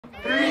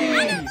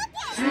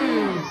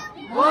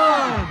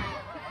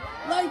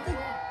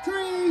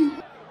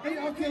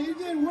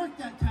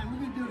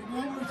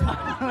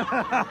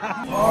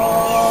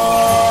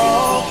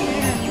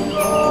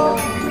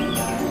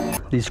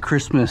These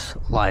Christmas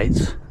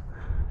lights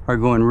are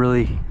going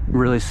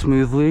really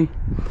smoothly.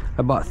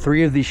 I bought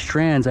 3 of these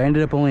strands. I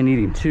ended up only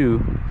needing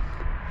 2.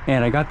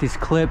 And I got these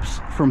clips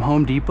from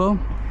Home Depot.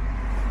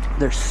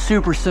 They're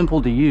super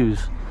simple to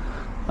use.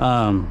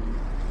 You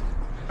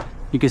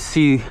can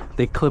see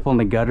they clip on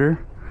the gutter.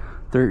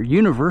 They're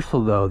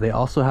universal though. They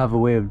also have a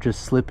way of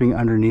just slipping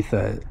underneath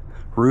a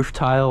roof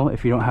tile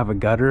if you don't have a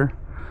gutter.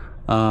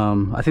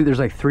 I think there's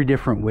like 3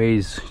 different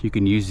ways you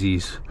can use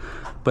these.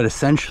 But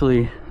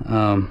essentially,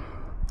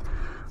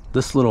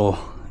 this little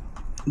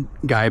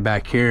guy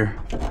back here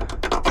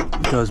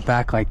goes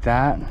back like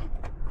that. And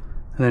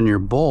then your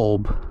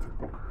bulb,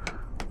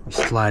 you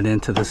slide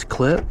into this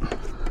clip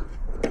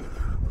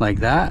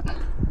like that.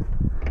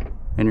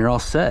 And you're all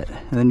set.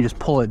 And then you just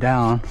pull it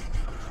down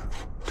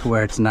to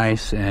where it's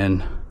nice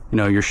and, you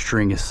know, your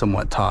string is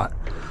somewhat taut.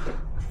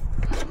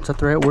 Is that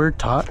the right word?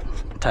 Taut?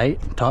 Tight?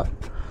 Taut?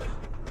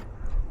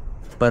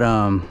 But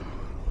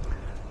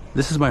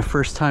this is my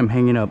first time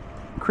hanging up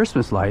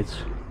Christmas lights.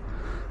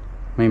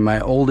 I mean, my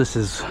oldest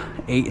is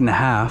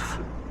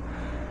 8.5,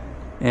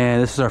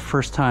 and this is our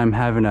first time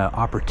having an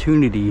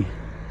opportunity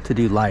to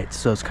do lights,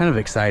 so it's kind of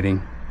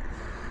exciting.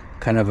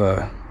 Kind of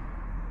a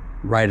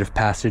rite of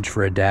passage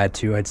for a dad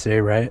too, I'd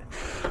say, right?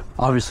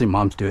 Obviously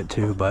moms do it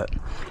too, but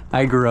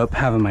I grew up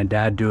having my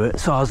dad do it,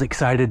 so I was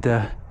excited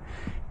to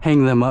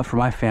hang them up for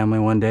my family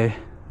one day.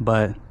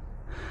 But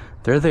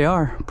there they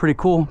are. Pretty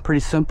cool,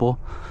 pretty simple.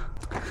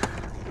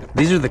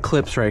 These are the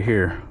clips right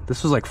here.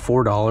 This was like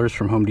 $4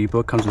 from Home Depot.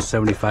 It comes with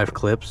 75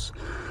 clips.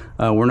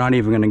 We're not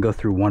even gonna go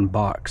through 1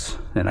 box,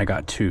 and I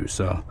got 2,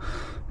 so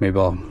maybe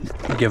I'll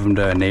give them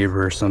to a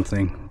neighbor or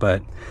something.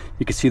 But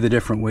you can see the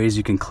different ways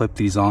you can clip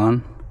these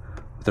on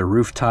with a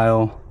roof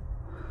tile.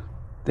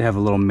 They have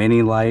a little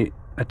mini light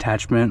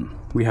attachment.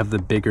 We have the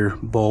bigger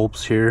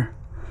bulbs here.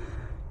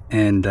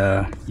 And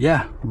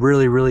yeah,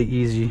 really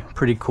easy,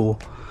 pretty cool.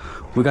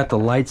 We got the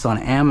lights on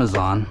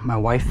Amazon. My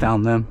wife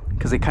found them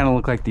because they kind of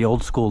look like the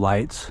old school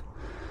lights.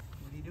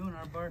 What are you doing,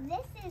 Arbor? This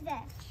is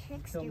a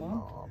trickster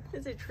bulb.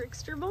 Is it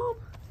trickster bulb?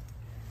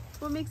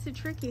 What makes it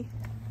tricky?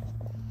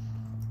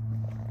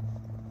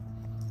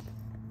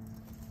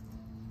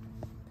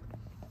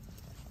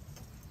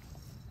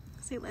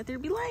 Say, let there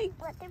be light.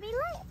 Let there be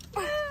light.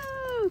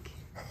 Look.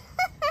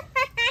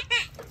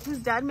 Is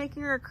Dad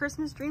making our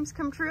Christmas dreams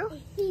come true?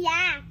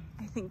 Yeah.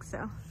 I think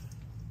so.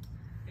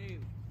 Hey,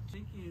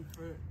 thinking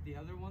for the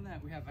other one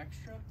that we have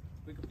extra,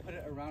 we could put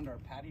it around our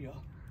patio.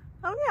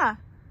 Oh yeah.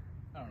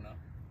 I don't know.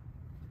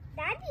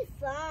 That'd be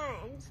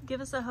fun.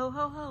 Give us a ho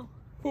ho ho.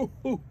 Hoo,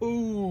 hoo,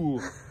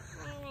 hoo.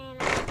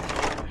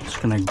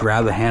 Just gonna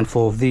grab a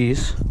handful of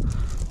these,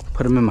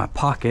 put them in my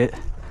pocket,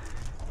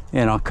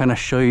 and I'll kind of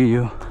show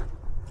you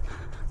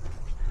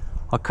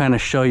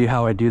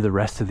how I do the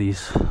rest of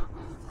these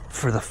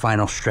for the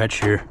final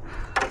stretch here.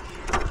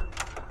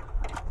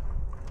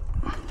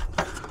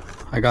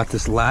 I got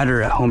this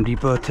ladder at Home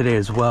Depot today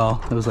as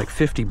well. It was like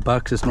 50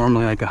 bucks. It's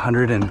normally like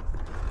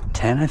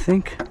 110, I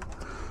think.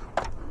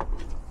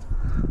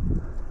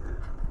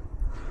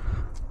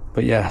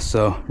 But yeah,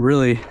 so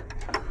really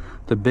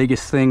the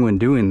biggest thing when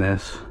doing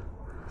this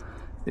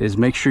is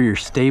make sure you're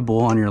stable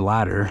on your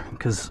ladder,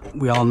 because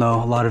we all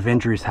know a lot of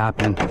injuries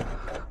happen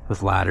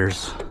with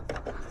ladders.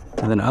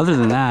 And then other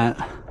than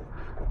that,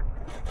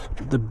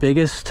 the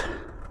biggest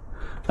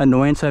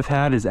annoyance I've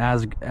had is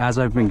as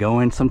I've been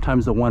going,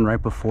 sometimes the one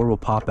right before will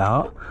pop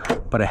out,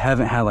 but I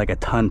haven't had like a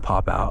ton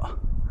pop out.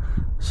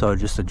 So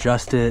just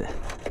adjust it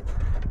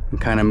and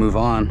kind of move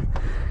on.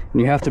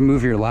 And you have to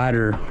move your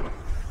ladder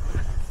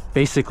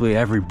basically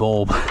every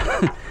bulb.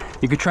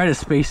 You could try to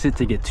space it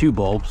to get 2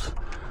 bulbs,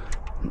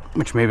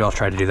 which maybe I'll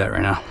try to do that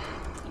right now.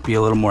 Be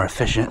a little more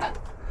efficient.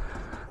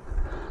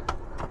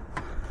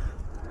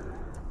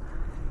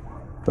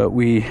 But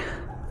we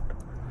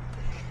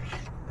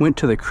went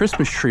to the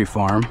Christmas tree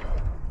farm,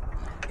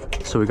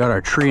 so we got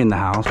our tree in the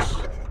house.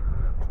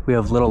 We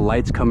have little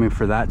lights coming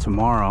for that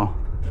tomorrow,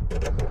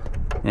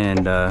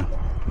 and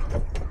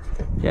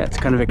yeah, it's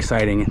kind of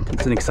exciting.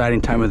 It's an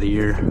exciting time of the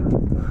year,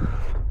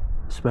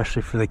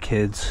 especially for the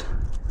kids.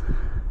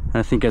 And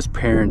I think as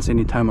parents,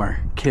 anytime our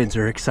kids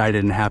are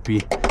excited and happy,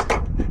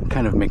 it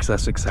kind of makes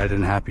us excited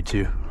and happy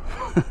too.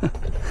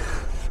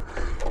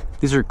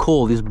 These are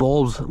cool. These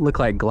bulbs look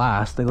like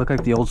glass. They look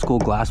like the old school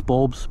glass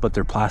bulbs, but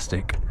they're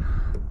plastic.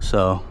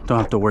 So don't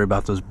have to worry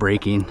about those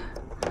breaking.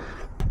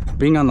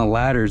 Being on the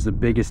ladder is the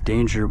biggest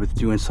danger with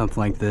doing something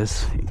like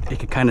this. It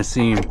could kind of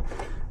seem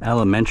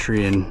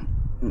elementary and,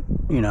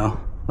 you know,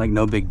 like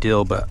no big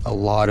deal, but a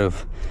lot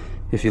of,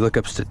 if you look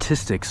up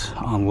statistics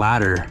on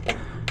ladder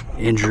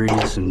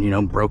injuries and, you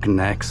know, broken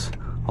necks,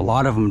 a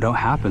lot of them don't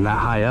happen that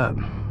high up.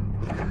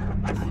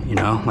 You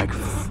know, like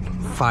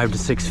 5 to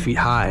 6 feet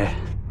high.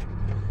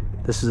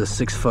 This is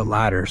a 6-foot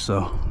ladder,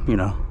 so, you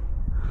know,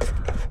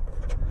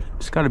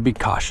 just got to be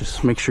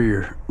cautious. Make sure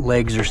your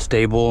legs are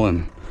stable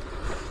and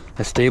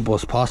as stable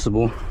as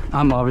possible.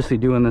 I'm obviously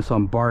doing this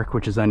on bark,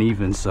 which is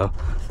uneven, so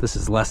this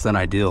is less than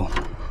ideal.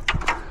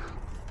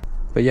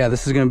 But yeah,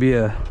 this is gonna be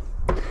a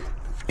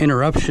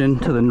interruption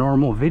to the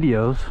normal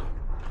videos.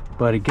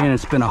 But again,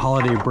 it's been a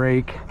holiday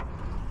break,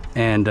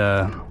 and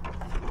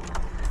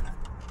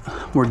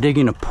we're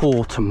digging a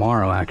pool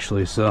tomorrow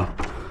actually, so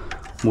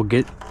we'll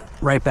get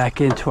right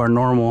back into our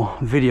normal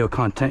video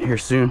content here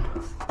soon.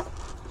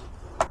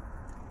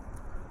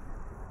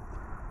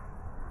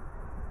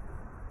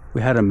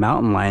 We had a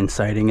mountain lion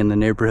sighting in the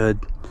neighborhood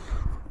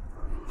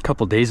a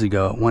couple days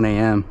ago at 1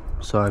 a.m.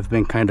 So I've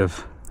been kind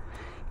of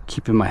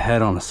keeping my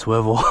head on a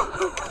swivel.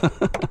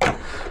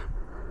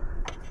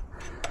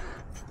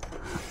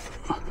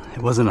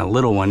 It wasn't a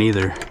little one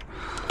either.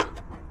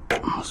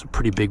 It was a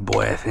pretty big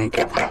boy, I think.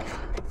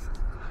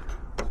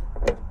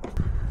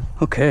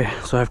 Okay,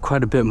 so I have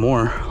quite a bit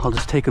more. I'll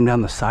just take them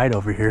down the side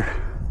over here.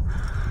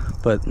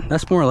 But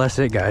that's more or less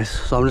it, guys.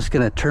 So I'm just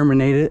gonna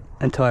terminate it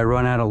until I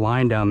run out of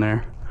line down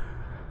there.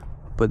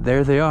 But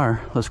there they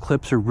are. Those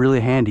clips are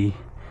really handy.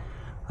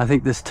 I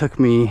think this took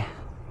me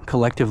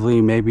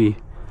collectively maybe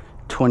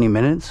 20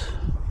 minutes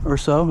or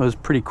so. It was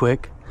pretty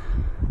quick.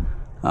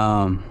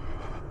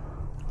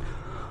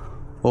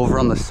 Over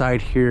on the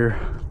side here,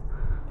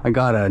 I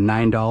got a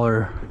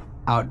 $9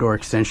 outdoor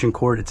extension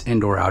cord. It's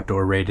indoor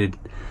outdoor rated.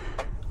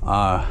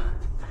 I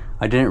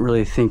didn't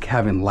really think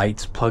having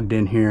lights plugged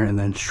in here and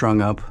then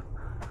strung up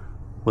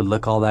would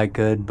look all that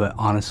good, but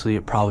honestly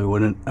it probably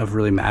wouldn't have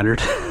really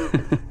mattered.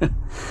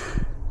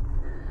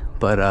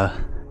 But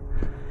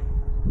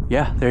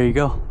yeah, there you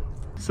go.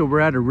 So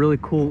we're at a really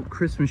cool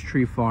Christmas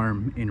tree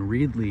farm in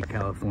Reedley,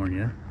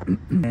 California.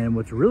 And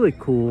what's really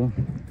cool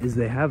is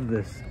they have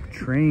this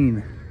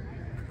train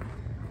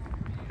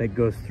that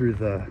goes through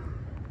the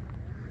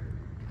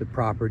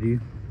property.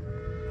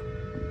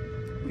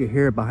 You can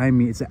hear it behind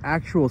me. It's an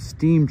actual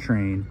steam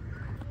train.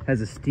 Has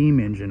a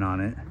steam engine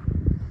on it.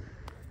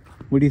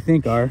 What do you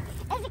think, R?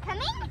 Is it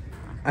coming?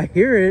 I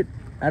hear it.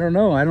 I don't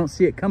know. I don't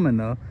see it coming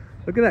though.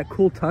 Look at that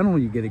cool tunnel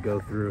you get to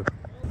go through.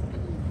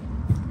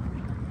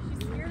 She's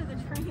scared of the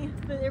train,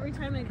 but every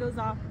time it goes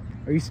off.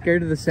 Are you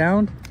scared of the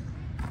sound?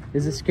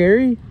 Is it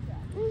scary?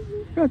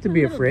 You don't have to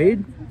be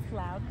afraid. It's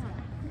loud.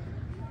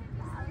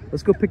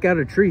 Let's go pick out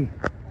a tree.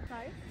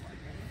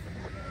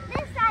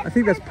 This side. I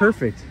think that's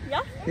perfect.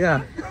 Yeah?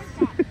 Yeah.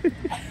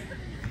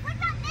 What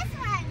about this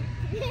one?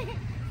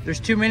 There's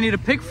too many to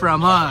pick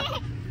from, huh?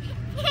 What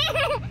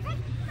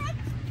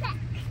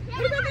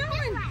about that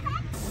one?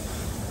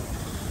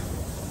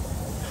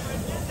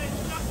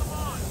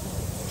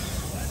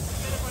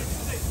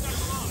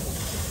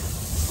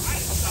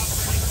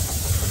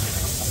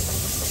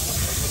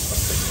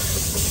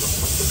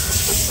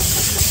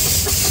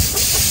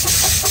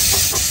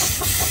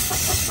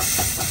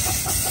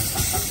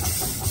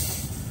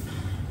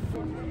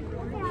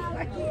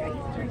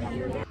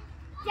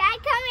 Dad,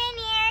 come in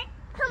here.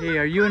 Come Hey,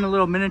 are you in a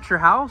little miniature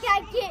house?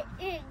 Dad, get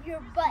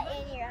your butt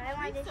in here. I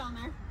want to. Down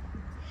there.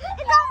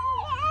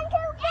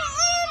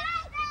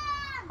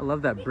 I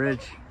love that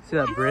bridge. See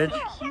that bridge?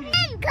 Come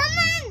on.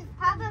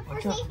 Papa, for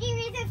safety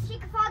reasons, she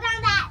could fall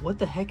down that. What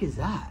the heck is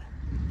that?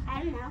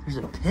 I don't know. There's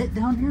a pit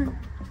down here?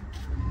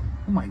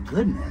 Oh my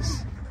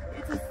goodness.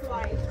 It's a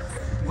slide.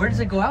 Where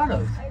does it go out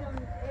of? I don't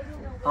know.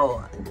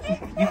 Oh,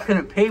 you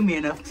couldn't pay me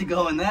enough to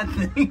go in that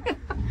thing.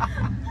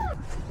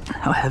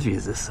 How heavy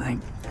is this thing?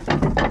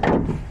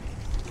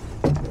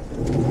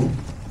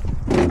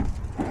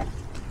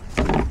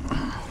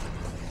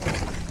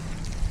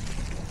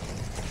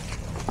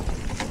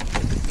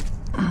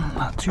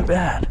 Not too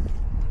bad.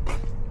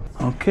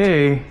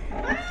 Okay.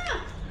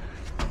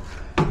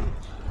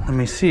 Let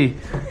me see.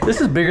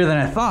 This is bigger than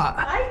I thought.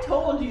 I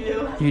told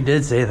you. You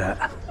did say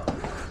that.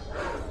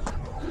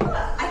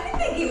 I think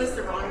they gave us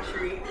the wrong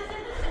tree.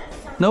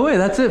 No way,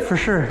 that's it for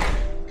sure.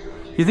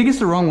 You think it's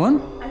the wrong one?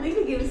 I think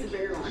they gave us the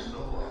bigger one.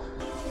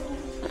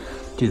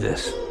 Do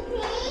this.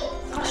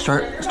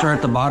 Start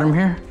at the bottom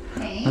here.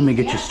 Let me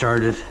get you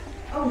started.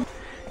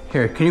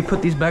 Here, can you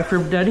put these back for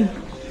Daddy?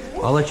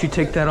 I'll let you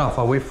take that off.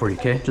 I'll wait for you,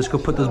 okay? Just go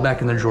put those back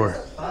in the drawer.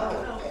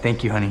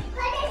 Thank you, honey.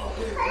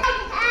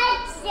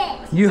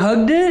 You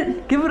hugged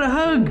it? Give it a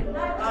hug.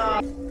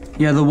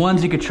 Yeah, the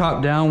ones you could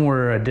chop down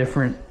were a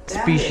different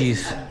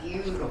species.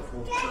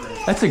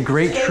 That's a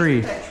great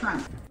tree.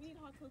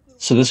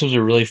 So this was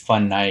a really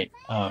fun night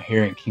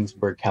here in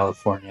Kingsburg,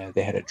 California.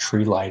 They had a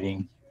tree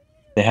lighting.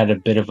 They had a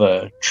bit of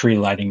a tree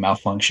lighting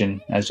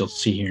malfunction, as you'll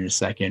see here in a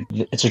second.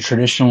 It's a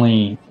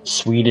traditionally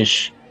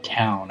Swedish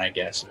town, I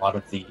guess. A lot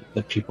of the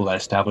people that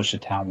established the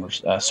town were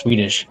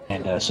Swedish,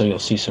 and so you'll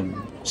see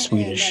some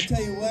Swedish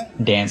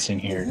dancing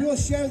here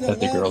that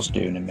the girls do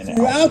in a minute.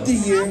 Throughout the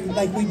year,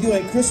 like we do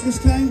at Christmas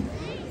time,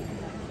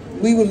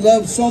 we would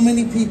love so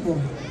many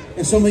people,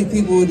 and so many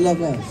people would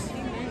love us.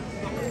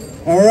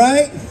 All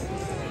right?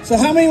 So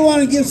how many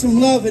want to give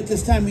some love at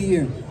this time of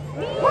year?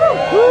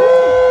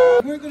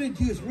 What we're going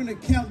to do is we're going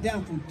to count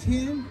down from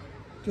 10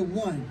 to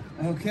 1,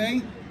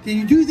 okay? Can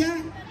you do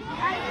that?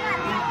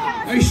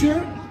 Are you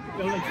sure?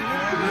 All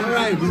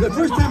right, well, the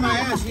first time I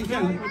asked you,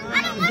 kind of...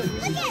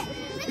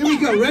 Here we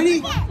go,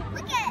 ready?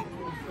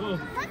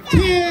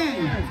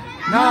 10,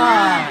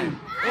 9,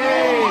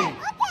 8,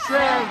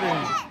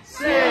 7,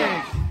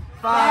 6,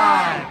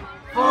 5,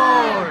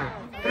 4,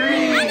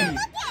 3,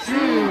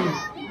 2,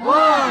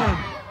 1.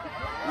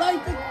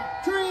 Light the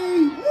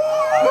tree!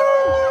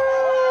 Woo!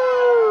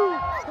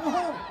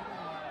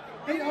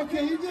 Hey,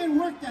 okay, you didn't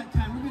work that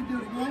time. We're gonna do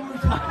it one more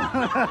time.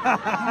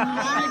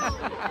 Alright?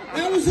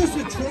 That was just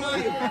a try.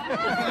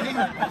 Okay?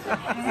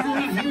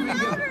 Alright, here we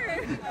go.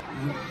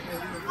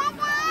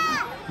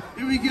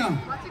 Here we go.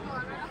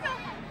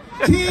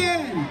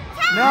 10,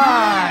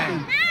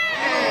 9,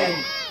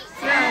 8,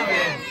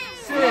 7,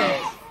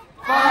 6,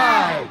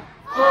 5,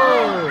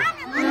 4,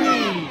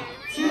 3,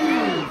 2,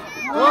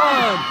 1.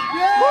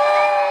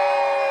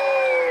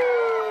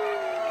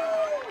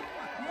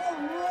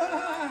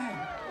 Alright.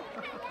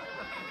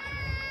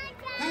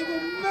 Have a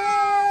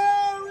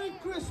Merry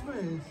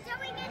Christmas.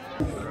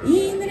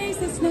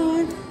 Inresa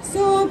snart,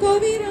 så går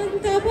vi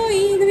runt där på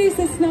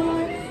inresa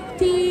snart.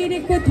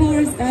 Tidigt på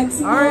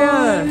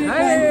torsdagsmorgon.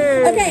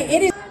 Hey! Okay,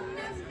 it is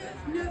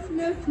nuff,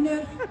 nuff,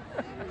 nuff.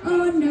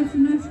 Oh, nuff,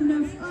 nuff,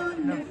 nuff. Oh,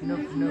 nuff,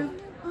 nuff, nuff.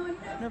 Oh,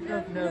 nuff,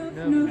 nuff, nuff,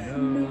 nuff,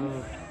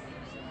 nuff.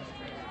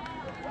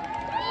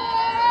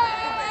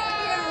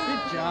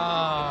 Good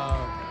job.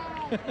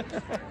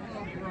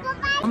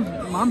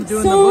 Mom's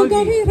doing Så the går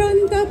boogie. vi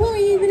runt där på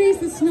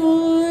inresa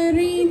snart,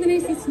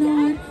 inresa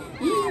snart,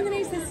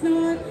 inresa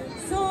snart.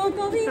 Så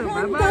går vi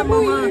runt där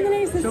på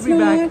inresa She'll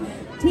be back. snart.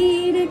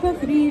 Tidigt på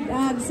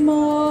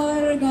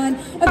fredagsmorgon.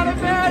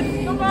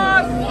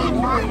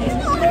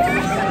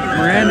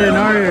 Miranda and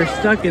Ari are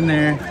stuck in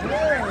there.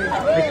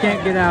 They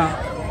can't get out.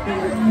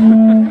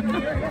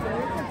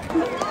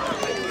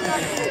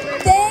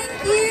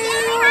 Thank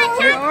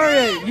you. Hey,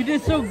 Ari, you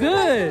did so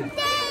good.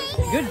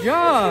 Good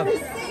job. And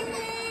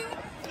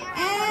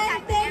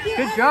thank you.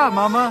 Good job,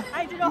 Mama.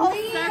 I did a whole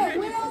We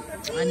second. will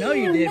see I know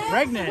you did. next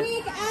Pregnant. week.